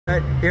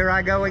But here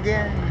I go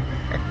again.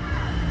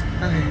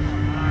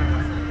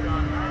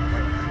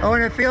 Oh,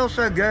 and it feels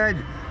so good.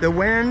 The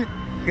wind.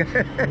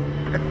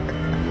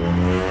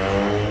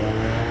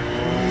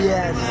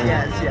 Yes.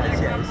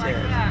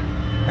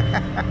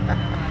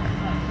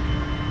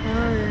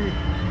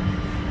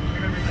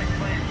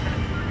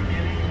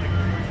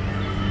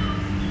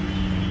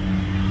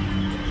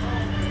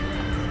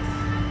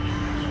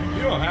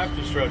 You don't have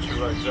to stretch your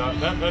legs out.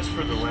 That's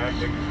for the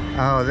landing.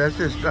 Oh, this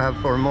is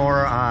for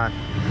more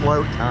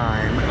float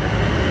time,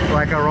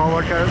 like a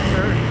roller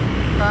coaster.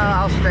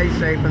 I'll stay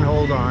safe and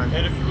hold on.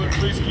 And if you would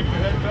please keep your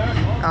head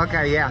back.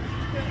 Okay, yeah.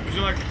 Would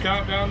you like to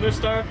count down this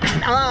time?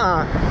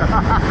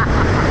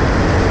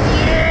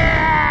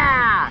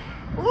 Yeah!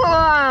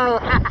 Whoa!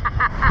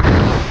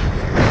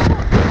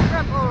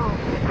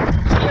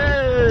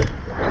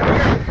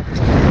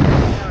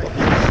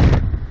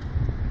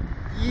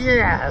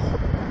 Yes!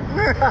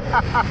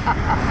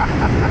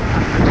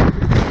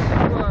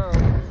 Whoa!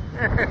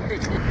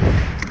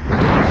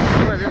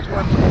 Boy, this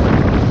one,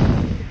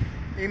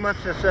 he must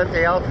have set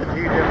the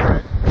altitude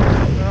different.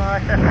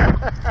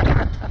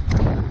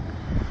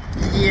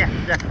 Yeah.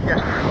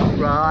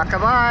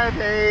 Rock-a-bye,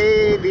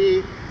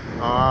 baby,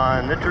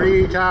 on the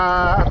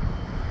treetop.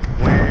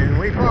 When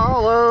we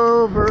fall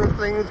over,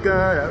 things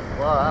gonna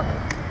flop.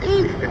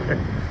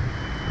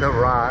 The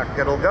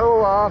rocket'll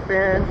go off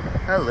in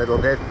a little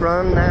bit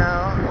from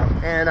now,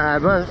 and I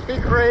must be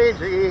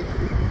crazy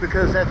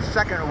because that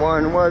second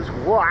one was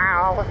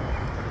wow.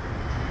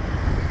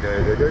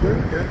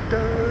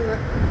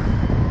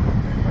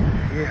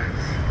 Yes.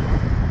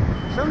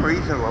 For some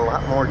reason, a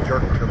lot more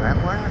jerk to that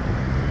one.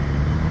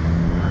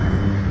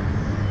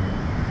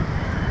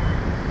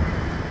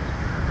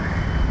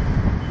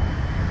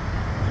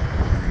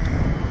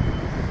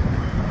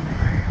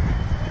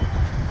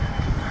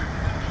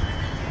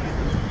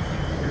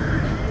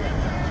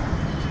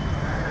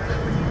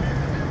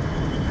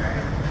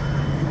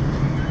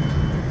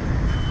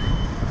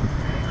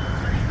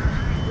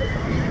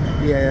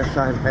 Yes,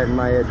 I've had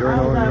my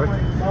adrenaline.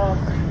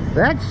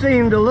 That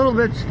seemed a little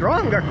bit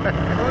stronger. Oh,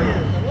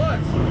 yeah, it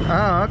was.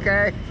 Oh,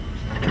 okay.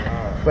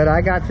 But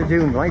I got to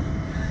do like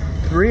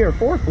 3 or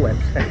 4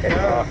 flips.